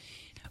values.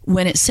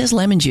 When it says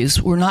lemon juice,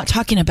 we're not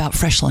talking about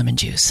fresh lemon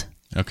juice.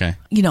 Okay.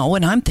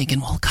 And I'm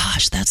thinking, well,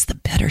 gosh, that's the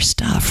better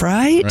stuff,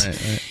 right?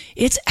 Right.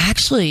 It's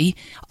actually,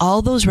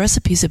 all those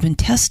recipes have been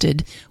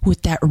tested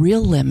with that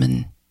real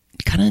lemon,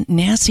 kind of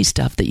nasty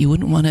stuff that you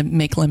wouldn't want to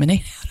make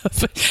lemonade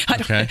out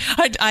of.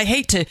 I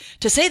hate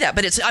to say that,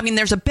 but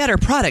there's a better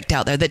product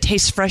out there that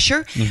tastes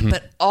fresher,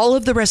 but all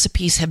of the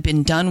recipes have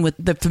been done with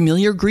the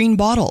familiar green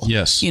bottle.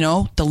 Yes.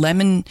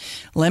 The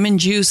lemon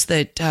juice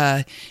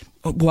that,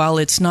 while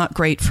it's not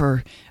great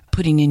for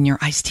putting in your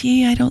iced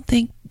tea, I don't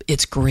think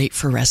it's great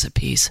for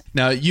recipes.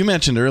 Now, you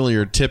mentioned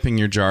earlier tipping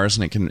your jars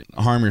and it can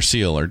harm your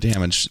seal or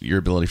damage your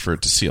ability for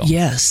it to seal.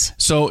 Yes.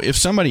 So if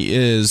somebody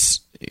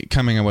is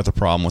coming up with a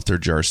problem with their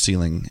jar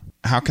sealing,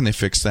 how can they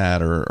fix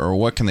that or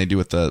what can they do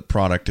with the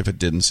product if it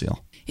didn't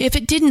seal? If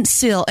it didn't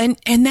seal,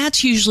 and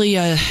that's usually,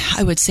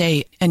 I would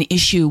say, an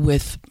issue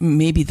with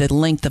maybe the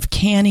length of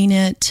canning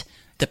it,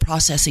 the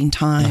processing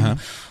time,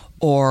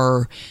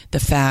 or the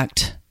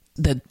fact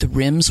that the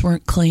rims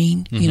weren't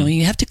clean.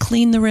 You have to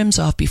clean the rims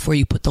off before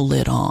you put the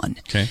lid on.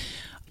 Okay.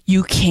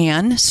 You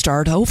can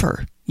start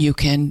over. You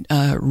can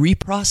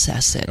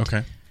reprocess it.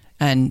 Okay.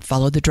 And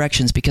follow the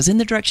directions, because in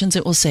the directions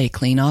it will say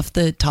clean off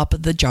the top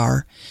of the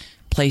jar,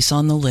 place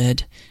on the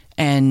lid,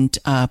 and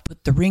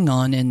put the ring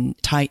on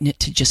and tighten it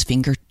to just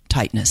finger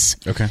tightness.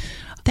 Okay.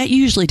 That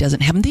usually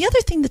doesn't happen. The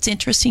other thing that's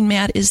interesting,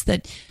 Matt, is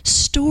that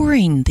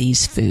storing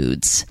these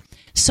foods,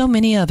 so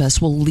many of us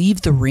will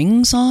leave the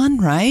rings on,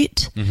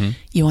 right?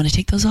 You want to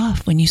take those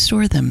off when you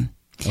store them.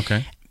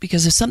 Okay.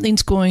 Because if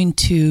something's going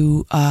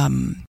to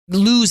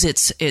lose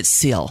its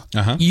seal,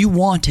 you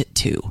want it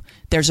to.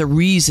 There's a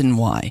reason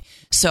why.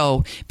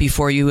 So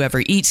before you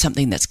ever eat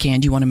something that's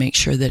canned, you want to make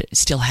sure that it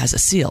still has a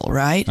seal,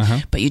 right?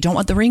 But you don't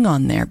want the ring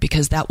on there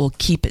because that will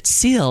keep it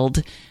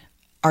sealed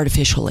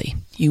artificially.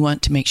 You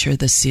want to make sure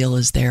the seal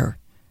is there.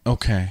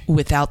 Okay.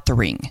 Without the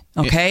ring.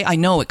 Okay? I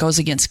know it goes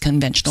against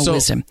conventional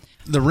wisdom.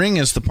 The ring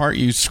is the part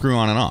you screw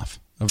on and off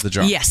of the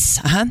jar. Yes.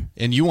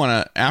 And you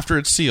want to, after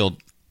it's sealed,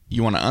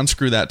 you want to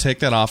unscrew that, take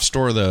that off,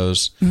 store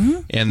those,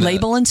 and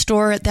label and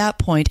store at that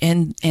point.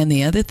 And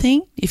the other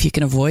thing, if you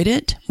can avoid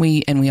it,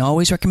 we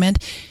always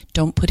recommend,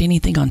 don't put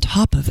anything on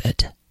top of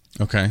it.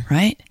 Okay.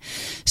 Right?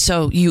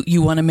 So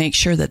you want to make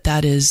sure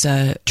that is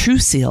a true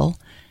seal,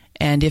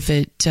 and if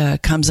it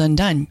comes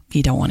undone,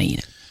 you don't want to eat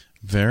it.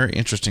 Very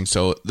interesting.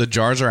 So the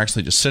jars are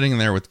actually just sitting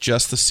there with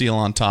just the seal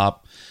on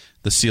top.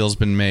 The seal's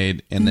been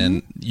made, and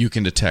then you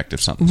can detect if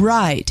something's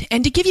right.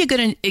 And to give you a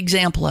good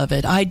example of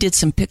it, I did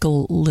some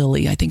pickle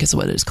lily, I think is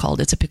what it's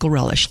called. It's a pickle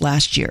relish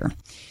last year.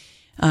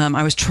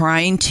 I was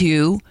trying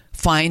to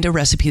find a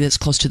recipe that's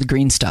close to the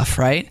green stuff,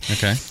 right?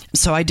 Okay.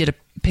 So I did a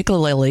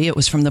piccalilli. It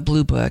was from the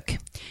Blue Book.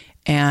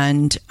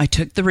 And I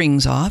took the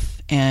rings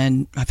off,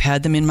 and I've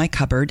had them in my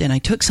cupboard, and I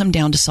took some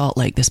down to Salt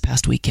Lake this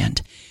past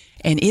weekend.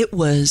 And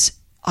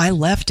I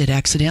left it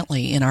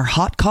accidentally in our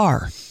hot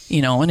car,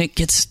 and it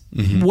gets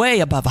way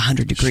above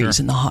 100 degrees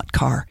in the hot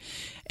car.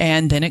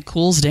 And then it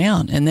cools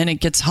down, and then it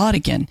gets hot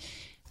again.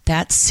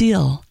 That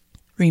seal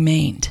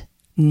remained.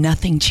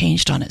 Nothing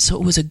changed on it. So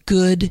it was a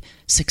good,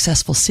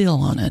 successful seal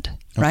on it,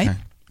 right?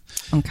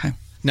 Okay.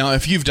 Now,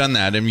 if you've done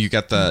that and you've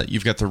got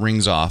the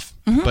rings off,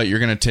 but you're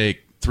going to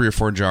take 3 or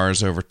 4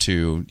 jars over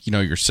to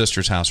your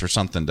sister's house or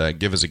something to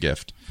give as a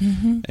gift,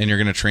 and you're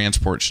going to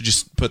transport, should you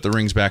just put the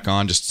rings back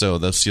on just so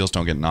those seals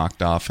don't get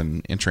knocked off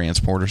and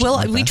transport or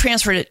something? Well, we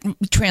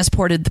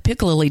transported the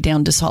piccalilli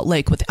down to Salt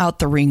Lake without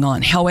the ring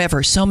on.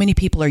 However, so many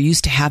people are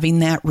used to having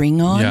that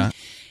ring on. Yeah.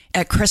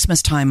 At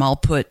Christmas time, I'll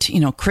put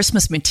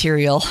Christmas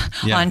material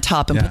on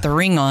top and put the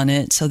ring on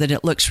it so that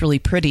it looks really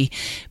pretty.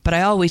 But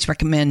I always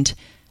recommend,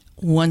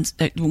 when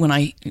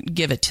I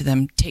give it to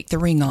them, take the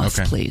ring off,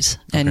 please,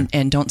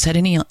 and don't set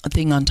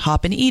anything on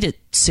top, and eat it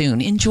soon.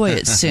 Enjoy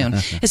it soon,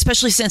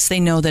 especially since they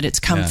know that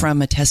it's come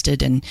from a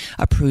tested and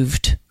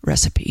approved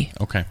recipe.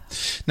 Okay.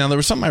 Now, there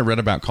was something I read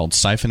about called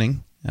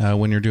siphoning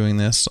when you're doing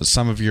this.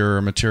 Some of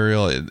your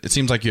material, it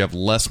seems like you have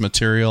less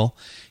material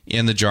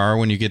in the jar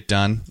when you get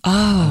done.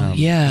 Oh,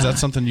 yeah. Is that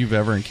something you've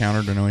ever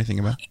encountered or know anything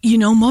about?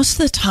 Most of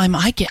the time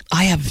I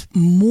have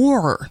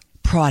more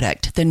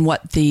product than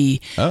what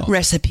the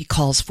recipe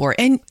calls for.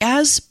 And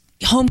as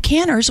home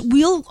canners,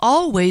 we'll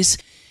always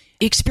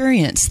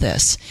experience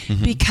this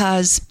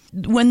because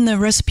when the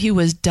recipe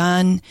was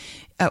done,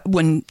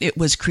 when it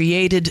was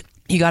created,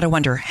 you got to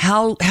wonder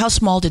how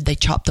small did they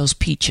chop those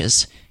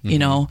peaches?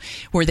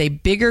 Were they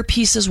bigger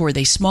pieces? Were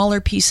they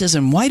smaller pieces?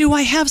 And why do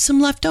I have some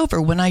left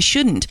over when I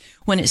shouldn't?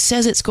 When it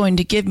says it's going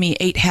to give me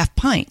 8 half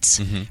pints,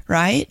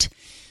 right?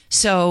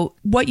 So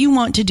what you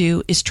want to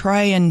do is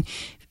try and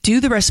do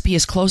the recipe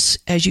as close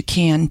as you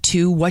can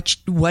to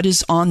what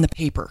is on the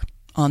paper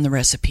on the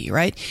recipe,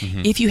 right?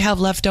 If you have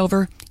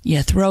leftover,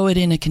 you throw it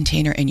in a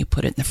container and you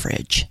put it in the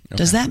fridge. Okay.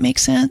 Does that make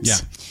sense? Yeah.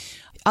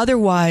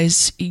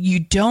 Otherwise, you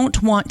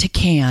don't want to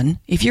can.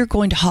 If you're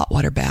going to hot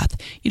water bath,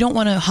 you don't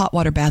want to hot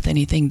water bath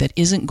anything that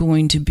isn't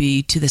going to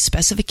be to the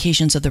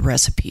specifications of the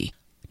recipe,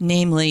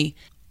 namely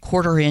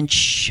 1/4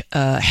 inch,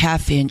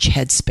 1/2 inch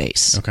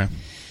headspace. Okay.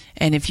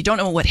 And if you don't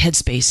know what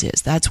headspace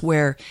is, that's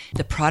where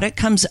the product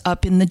comes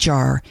up in the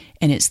jar,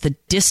 and it's the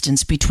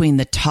distance between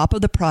the top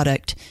of the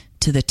product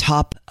to the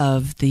top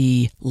of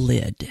the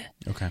lid.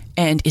 Okay.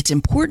 And it's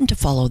important to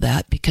follow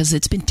that because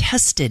it's been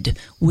tested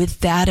with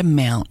that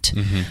amount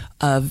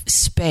of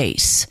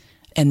space,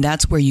 and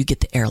that's where you get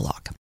the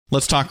airlock.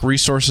 Let's talk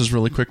resources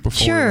really quick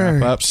before we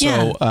wrap up.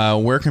 So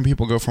where can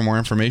people go for more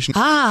information?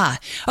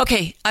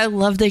 Okay. I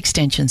love the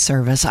extension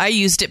service. I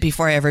used it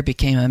before I ever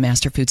became a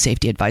Master Food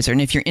Safety Advisor. And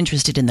if you're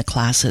interested in the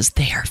classes,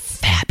 they are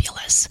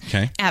fabulous.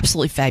 Okay.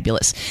 Absolutely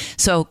fabulous.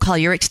 So call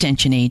your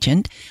extension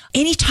agent.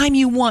 Anytime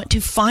you want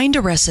to find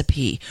a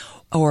recipe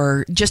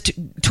or just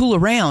tool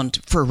around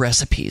for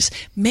recipes,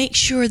 make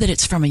sure that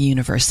it's from a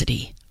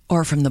university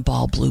or from the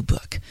Ball Blue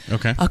Book.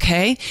 Okay.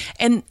 Okay?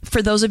 And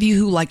for those of you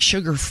who like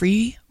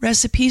sugar-free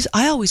recipes,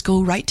 I always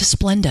go right to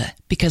Splenda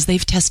because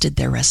they've tested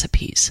their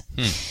recipes.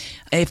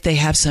 If they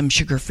have some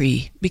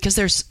sugar-free, because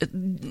there's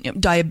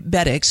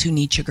diabetics who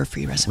need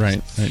sugar-free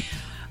recipes. Right.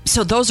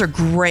 So those are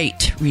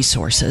great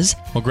resources.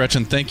 Well,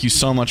 Gretchen, thank you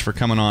so much for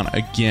coming on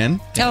again.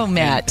 Oh,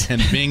 Matt.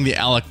 And being the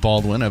Alec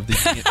Baldwin of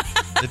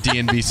the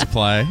D&B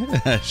Supply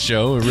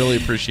show. We really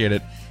appreciate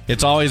it.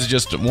 It's always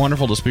just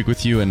wonderful to speak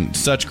with you and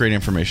such great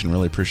information.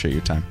 Really appreciate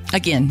your time.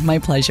 Again, my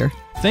pleasure.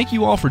 Thank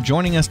you all for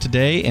joining us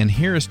today, and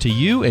here's to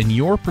you and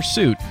your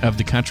pursuit of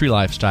the country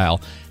lifestyle,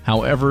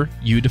 however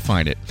you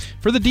define it.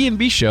 For the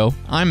D&B Show,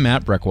 I'm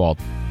Matt Breckwald.